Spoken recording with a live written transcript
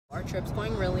trip's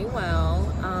going really well.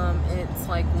 It's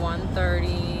like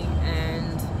 1:30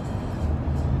 and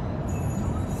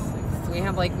we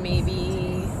have like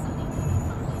maybe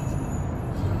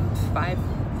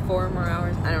 4 more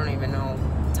hours. I don't even know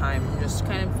time. I'm just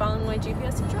kind of following my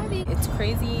GPS and driving. It's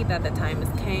crazy that the time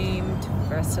has came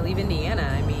for us to leave Indiana.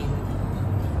 I mean,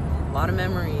 a lot of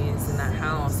memories in that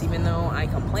house, even though I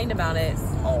complained about it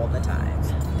all the time.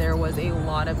 There was a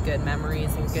lot of good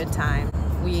memories and good time.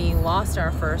 We lost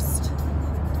our first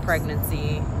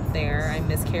pregnancy there. I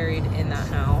miscarried in that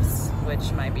house,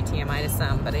 which might be TMI to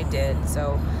some, but I did.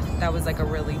 So that was like a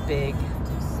really big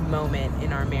moment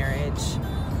in our marriage.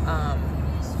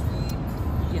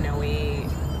 You know, we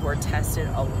were tested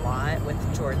a lot with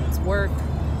Jordan's work.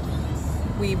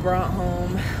 We brought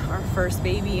home our first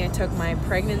baby. I took my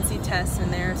pregnancy test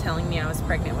in there telling me I was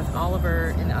pregnant with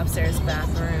Oliver in the upstairs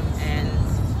bathroom, and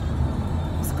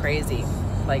it was crazy.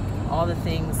 Like, all the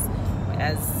things,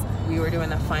 as we were doing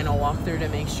the final walkthrough to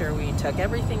make sure we took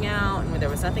everything out and there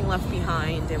was nothing left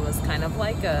behind, it was kind of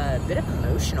like a bit of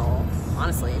emotional,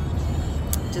 honestly,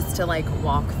 just to like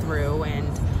walk through and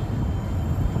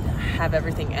have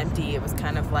everything empty. It was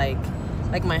kind of like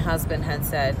my husband had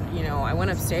said, you know, I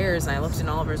went upstairs and I looked in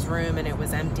Oliver's room and it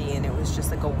was empty, and it was just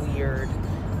like a weird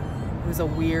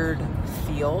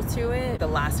feel to it. The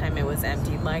last time it was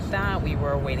emptied like that, we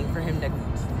were waiting for him to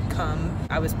come.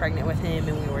 I was pregnant with him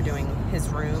and we were doing his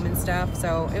room and stuff.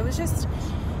 So it was just,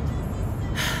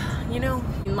 you know,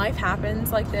 life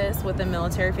happens like this with a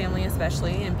military family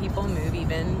especially, and people move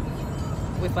even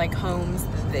with like homes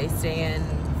that they stay in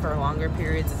for longer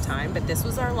periods of time. But this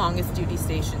was our longest duty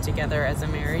station together as a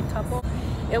married couple.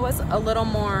 It was a little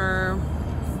more,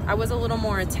 I was a little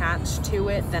more attached to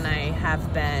it than I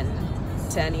have been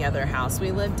to any other house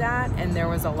we lived at, and there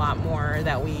was a lot more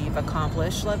that we've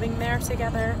accomplished living there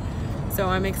together. So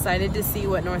I'm excited to see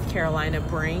what North Carolina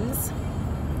brings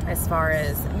as far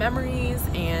as memories,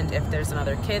 and if there's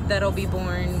another kid that'll be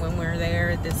born when we're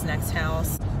there at this next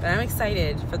house. But I'm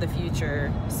excited for the future.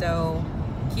 So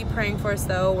keep praying for us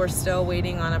though. We're still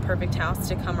waiting on a perfect house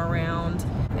to come around.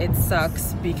 It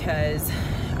sucks because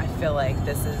I feel like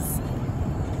this is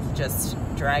just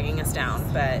dragging us down,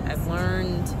 but I've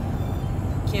learned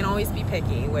can't always be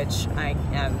picky, which I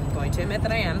am going to admit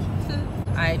that I am.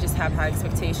 I just have high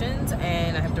expectations,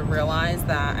 and I have to realize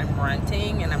that I'm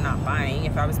renting and I'm not buying.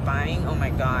 If I was buying, oh my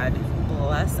God,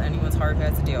 bless anyone's heart who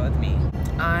has to deal with me.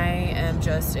 I am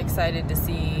just excited to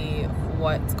see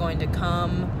what's going to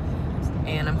come,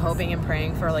 and I'm hoping and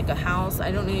praying for like a house.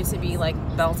 I don't need it to be like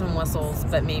bells and whistles,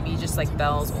 but maybe just like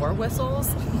bells or whistles.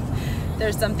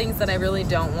 There's some things that I really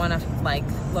don't want to like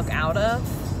look out of,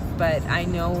 but I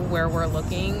know where we're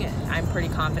looking. I'm pretty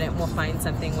confident we'll find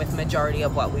something with majority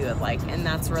of what we would like, and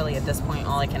that's really at this point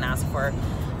all I can ask for.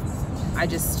 I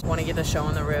just want to get the show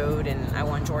on the road, and I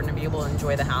want Jordan to be able to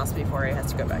enjoy the house before he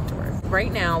has to go back to work.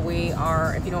 Right now we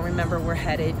are, if you don't remember, we're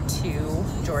headed to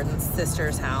Jordan's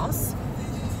sister's house.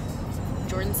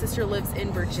 Jordan's sister lives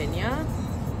in Virginia,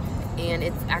 and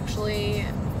it's actually,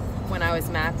 when I was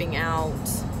mapping out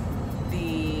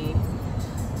the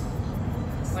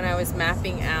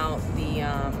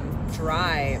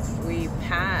drive, we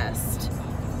passed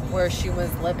where she was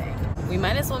living. We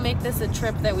might as well make this a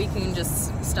trip that we can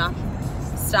just stop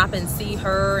and see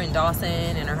her and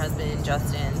Dawson and her husband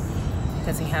Justin,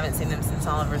 because we haven't seen them since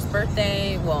Oliver's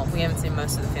birthday. Well, we haven't seen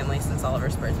most of the family since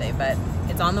Oliver's birthday, but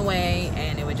it's on the way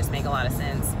and it would just make a lot of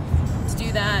sense to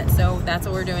do that. So that's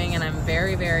what we're doing, and I'm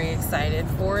very, very excited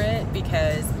for it,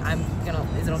 because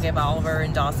it'll give Oliver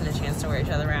and Dawson a chance to wear each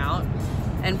other out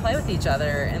and play with each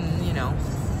other. And you know,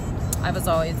 I was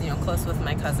always, you know, close with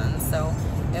my cousins, so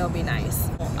it'll be nice.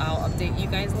 I'll update you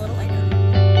guys a little later.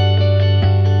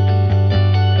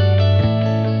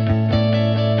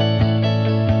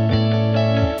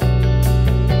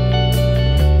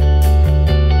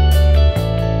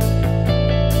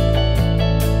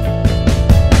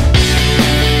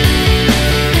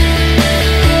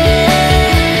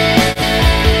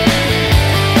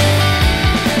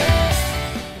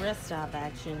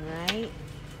 Right?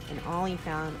 And Ollie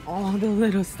found all the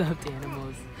little stuffed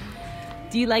animals.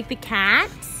 Do you like the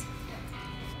cats?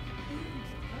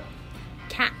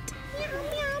 Cat. Meow,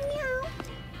 meow, meow.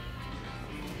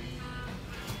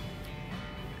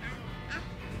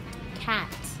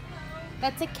 Cat.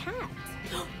 That's a cat.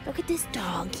 Look at this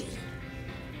doggy.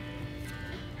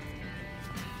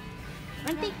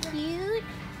 Aren't they cute?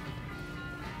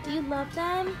 Do you love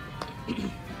them?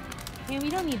 Yeah, we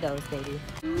don't need those, baby.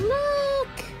 Look!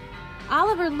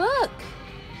 Oliver, look!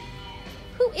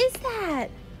 Who is that?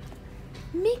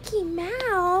 Mickey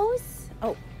Mouse?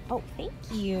 Oh, thank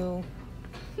you.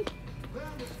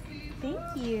 Thank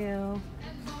you.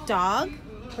 Dog?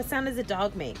 What sound does a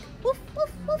dog make? Woof,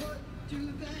 woof, woof.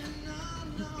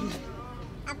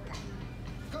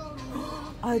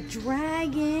 A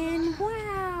dragon.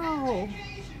 Wow.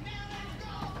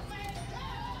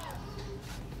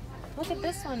 Look at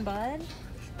this one, bud.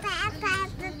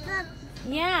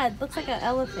 Yeah, it looks like an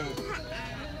elephant.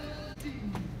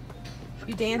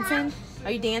 You dancing?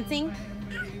 Are you dancing?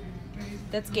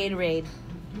 That's Gatorade.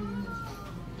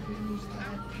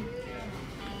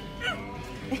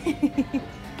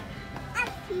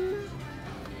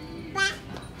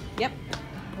 Yep.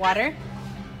 Water.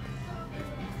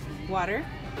 Water.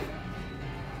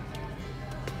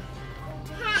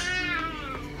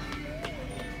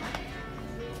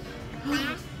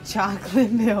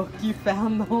 Chocolate milk. You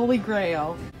found the Holy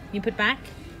Grail. You put back?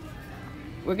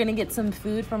 We're gonna get some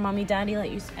food for Mommy, Daddy,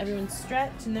 let you everyone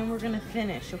stretch, and then we're gonna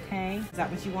finish, okay? Is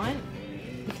that what you want?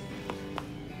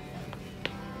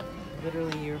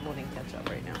 Literally, you're holding ketchup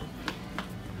right now.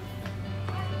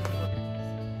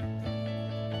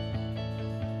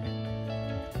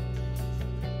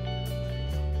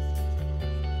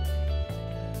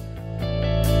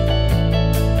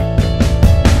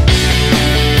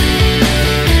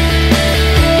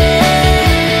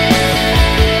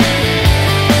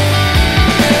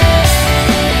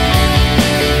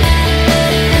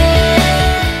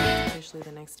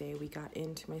 We got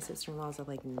into my sister-in-law's at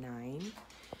like 9,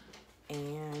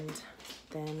 and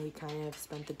then we kind of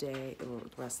spent the day, the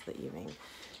rest of the evening,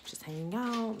 just hanging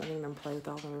out, letting them play with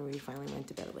Oliver. We finally went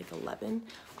to bed at like 11.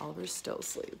 Oliver's still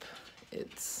asleep.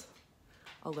 It's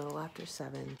a little after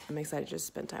 7. I'm excited to just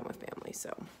spend time with family,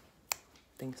 so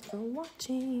thanks for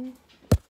watching.